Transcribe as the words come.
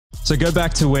So go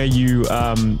back to where you,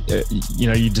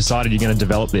 you decided you're going to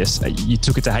develop this. You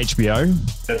took it to HBO.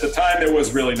 At the time, there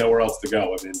was really nowhere else to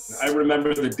go. I mean, I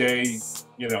remember the day,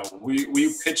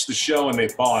 we pitched the show and they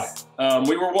bought it.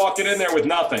 We were walking in there with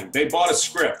nothing. They bought a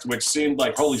script, which seemed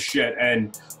like holy shit.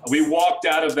 And we walked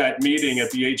out of that meeting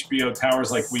at the HBO towers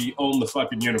like we own the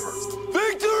fucking universe.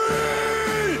 Victory!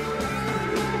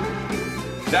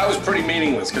 That was pretty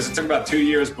meaningless because it took about 2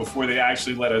 years before they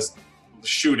actually let us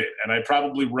shoot it. And I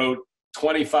probably wrote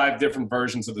 25 different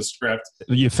versions of the script.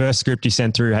 Your first script you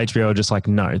sent through HBO were just like,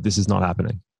 no, this is not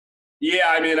happening. Yeah,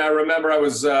 I mean, I remember I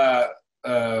was,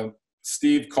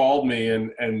 Steve called me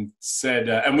and said,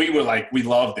 and we were like, we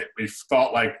loved it. We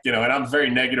thought like, and I'm a very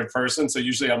negative person. So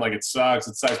usually I'm like, it sucks.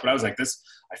 But I was like,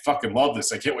 I fucking love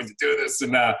this. I can't wait to do this.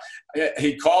 And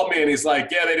he called me and he's like,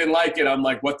 yeah, they didn't like it. I'm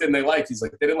like, what didn't they like? He's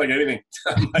like, they didn't like anything.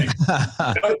 I'm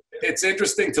like, it's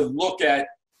interesting to look at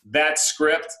that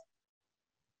script.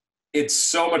 It's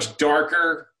so much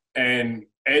darker and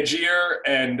edgier.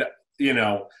 And,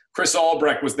 Chris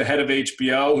Albrecht was the head of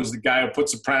HBO, who's the guy who put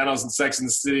Sopranos and Sex and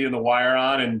the City and The Wire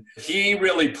on. And he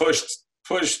really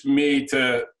pushed me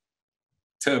to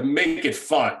make it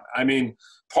fun. I mean,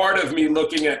 part of me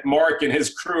looking at Mark and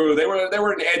his crew, they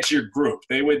were an edgier group.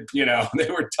 They would,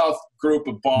 they were a tough group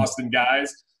of Boston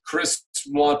guys. Chris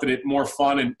wanted it more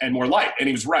fun and more light, and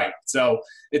he was right. So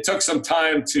it took some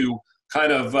time to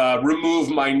kind of remove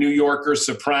my New Yorker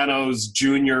Sopranos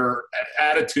junior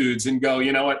attitudes and go,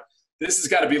 you know what? This has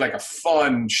got to be like a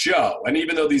fun show. And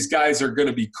even though these guys are going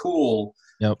to be cool,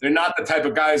 yep, they're not the type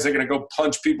of guys that are going to go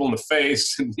punch people in the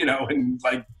face and, and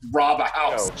like rob a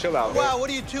house. Yo, chill out, man. Wow, what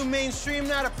are you too mainstream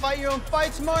now to fight your own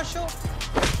fights, Marshall?